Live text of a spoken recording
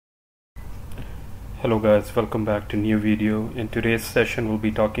Hello guys, welcome back to new video. In today's session we'll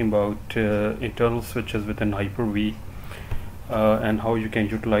be talking about internal switches within Hyper-V and how you can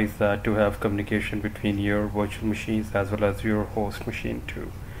utilize that to have communication between your virtual machines as well as your host machine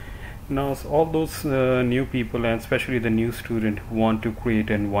too. Now all those new people and especially the new student who want to create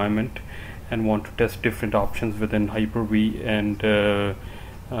an environment and want to test different options within Hyper-V and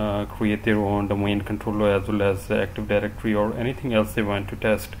create their own domain controller as well as Active Directory or anything else they want to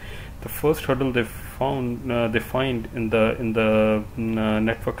test. The first hurdle they find in the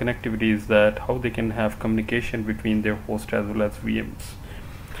network connectivity is that how they can have communication between their host as well as VMs.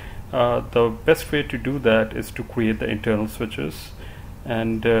 The best way to do that is to create the internal switches,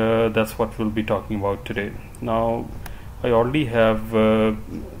 and that's what we'll be talking about today. Now I already have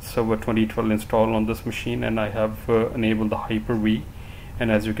Server 2012 installed on this machine, and I have enabled the Hyper-V,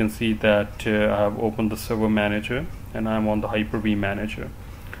 and as you can see that I have opened the server manager and I'm on the Hyper-V manager.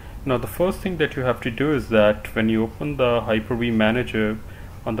 Now the first thing that you have to do is that when you open the Hyper-V manager,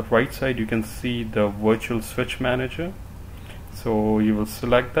 on the right side you can see the virtual switch manager. So you will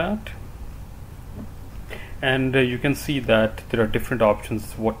select that, and you can see that there are different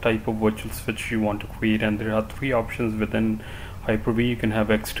options what type of virtual switch you want to create, and there are three options within Hyper-V. You can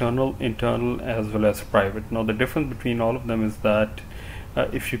have external, internal as well as private. Now the difference between all of them is that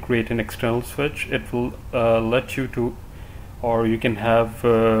if you create an external switch, it will let you to, or you can have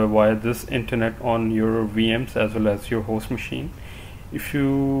via this internet on your VMs as well as your host machine. If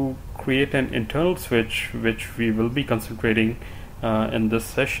you create an internal switch, which we will be concentrating in this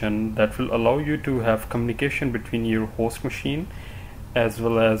session, that will allow you to have communication between your host machine as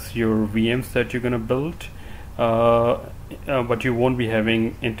well as your VMs that you're going to build, but you won't be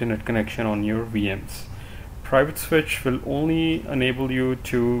having internet connection on your VMs. Private switch will only enable you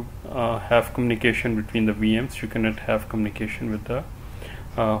to have communication between the VMs. You cannot have communication with the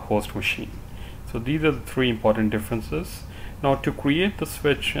host machine. So these are the three important differences. Now to create the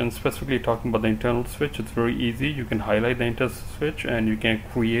switch, and specifically talking about the internal switch, it's very easy. You can highlight the internal switch and you can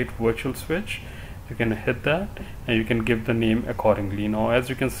create virtual switch. You can hit that and you can give the name accordingly. Now as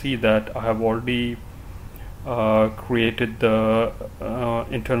you can see that I have already created the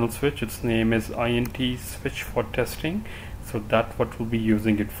internal switch. Its name is INT switch for testing, so that's what we'll be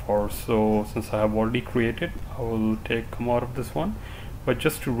using it for. So since I have already created, I will come out of this one. But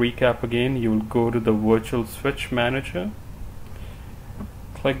just to recap again, you will go to the virtual switch manager,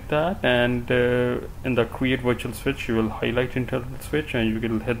 click that, and in the create virtual switch you will highlight internal switch and you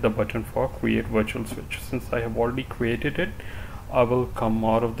will hit the button for create virtual switch. Since I have already created it, I will come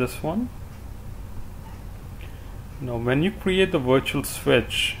out of this one. Now when you create the virtual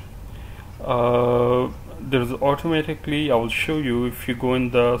switch, there's automatically, I will show you if you go in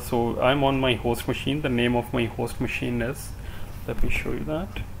the, so I'm on my host machine. The name of my host machine is, let me show you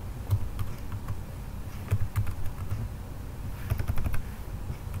that.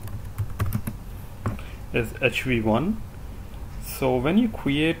 Is HV1. So when you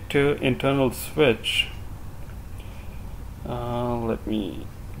create internal switch, let me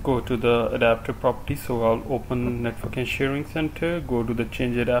go to the adapter property. So I'll open Network and Sharing Center, go to the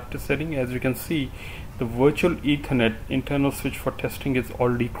change adapter setting. As you can see, the virtual Ethernet internal switch for testing is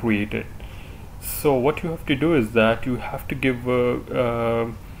already created. So what you have to do is that you have to give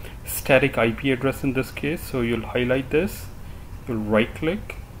a static IP address in this case. So you'll highlight this, you'll right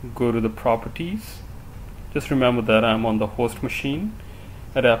click, go to the properties. Just remember that I'm on the host machine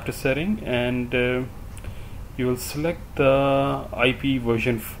adapter setting, and you will select the IP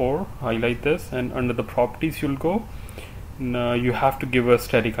version 4, highlight this, and under the properties you'll go. Now you have to give a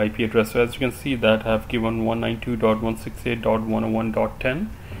static IP address. So as you can see that I have given 192.168.101.10,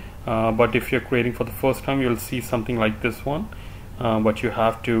 but if you're creating for the first time, you'll see something like this one, but you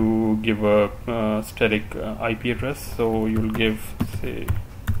have to give a static IP address. So you'll give, say,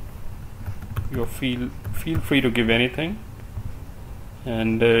 you feel free to give anything.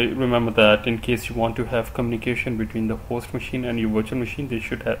 And remember that in case you want to have communication between the host machine and your virtual machine, they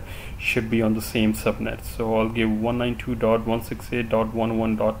should be on the same subnet. So I'll give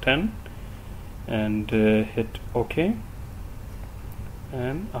 192.168.101.10 and hit OK,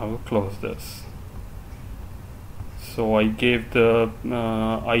 and I will close this. So I gave the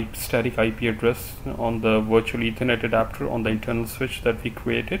static IP address on the virtual Ethernet adapter on the internal switch that we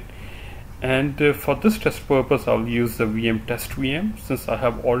created. And for this test purpose, I'll use the VM test VM. Since I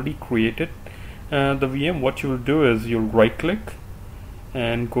have already created the VM, what you will do is you'll right click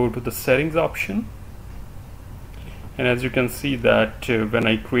and go to the settings option. And as you can see that when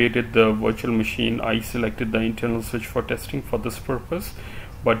I created the virtual machine, I selected the internal switch for testing for this purpose.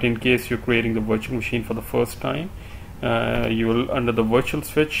 But in case you're creating the virtual machine for the first time, you will, under the virtual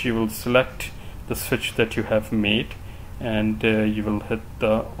switch, you will select the switch that you have made, and you will hit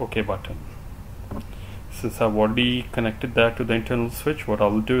the OK button. Since I've already connected that to the internal switch, what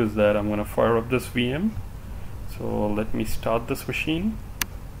I'll do is that I'm going to fire up this VM. So let me start this machine.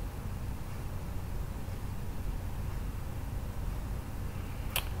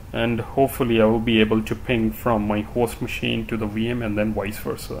 And hopefully I will be able to ping from my host machine to the VM and then vice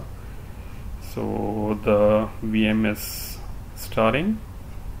versa. So the VM is starting.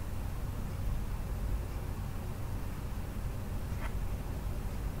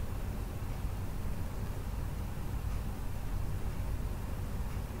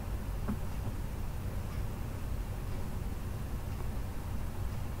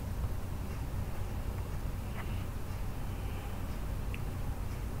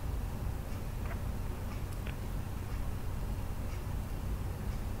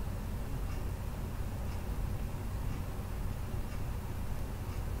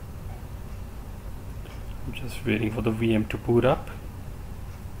 I'm just waiting for the VM to boot up,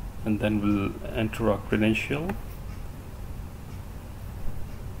 and then we'll enter our credential.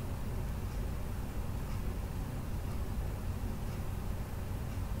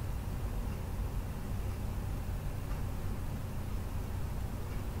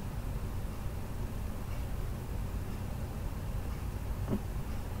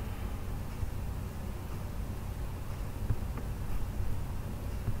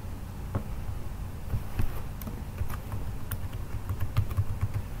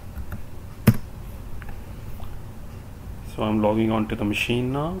 So I'm logging on to the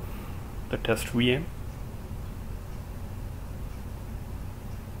machine now, the test VM.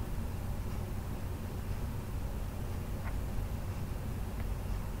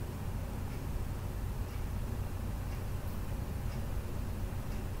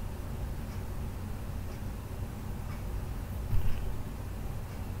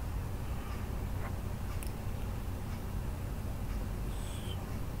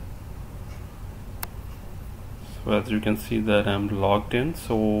 So as you can see that I'm logged in.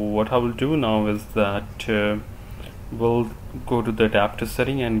 So what I will do now is that we'll go to the adapter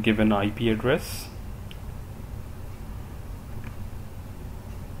setting and give an IP address.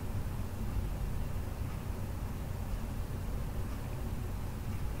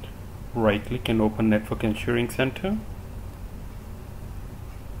 Right click and open Network Ensuring Center.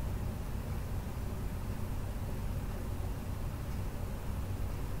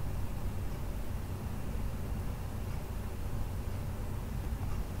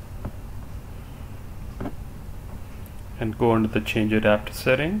 And go under the change adapter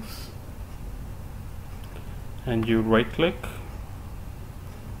settings, and you right click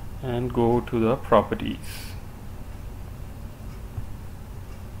and go to the properties.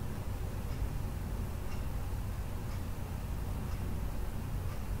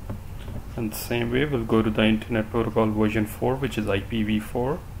 And the same way we'll go to the Internet Protocol version 4, which is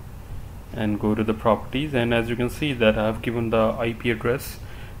IPv4, and go to the properties. And as you can see that I have given the IP address,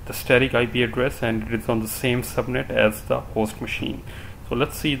 the static IP address, and it is on the same subnet as the host machine. So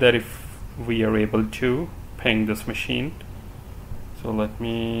let's see that if we are able to ping this machine. So let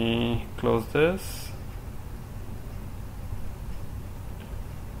me close this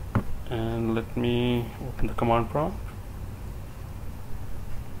and let me open the command prompt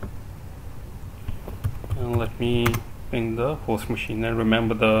and let me ping the host machine. And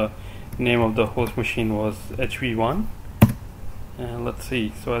remember, the name of the host machine was HV1. And let's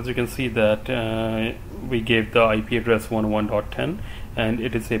see. So as you can see that we gave the IP address 101.10 and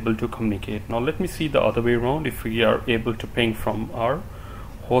it is able to communicate. Now let me see the other way around, if we are able to ping from our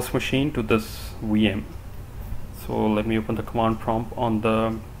host machine to this VM. So let me open the command prompt on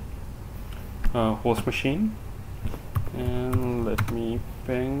the host machine and let me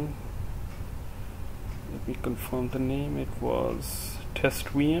ping. Let me confirm the name. It was test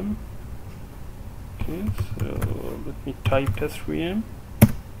VM. Okay, so let me type test VM.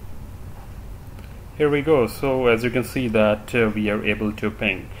 Here we go. So as you can see that we are able to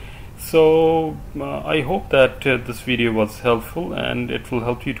ping. So I hope that this video was helpful, and it will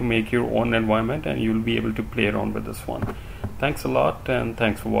help you to make your own environment and you'll be able to play around with this one. Thanks a lot, and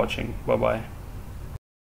thanks for watching. Bye bye.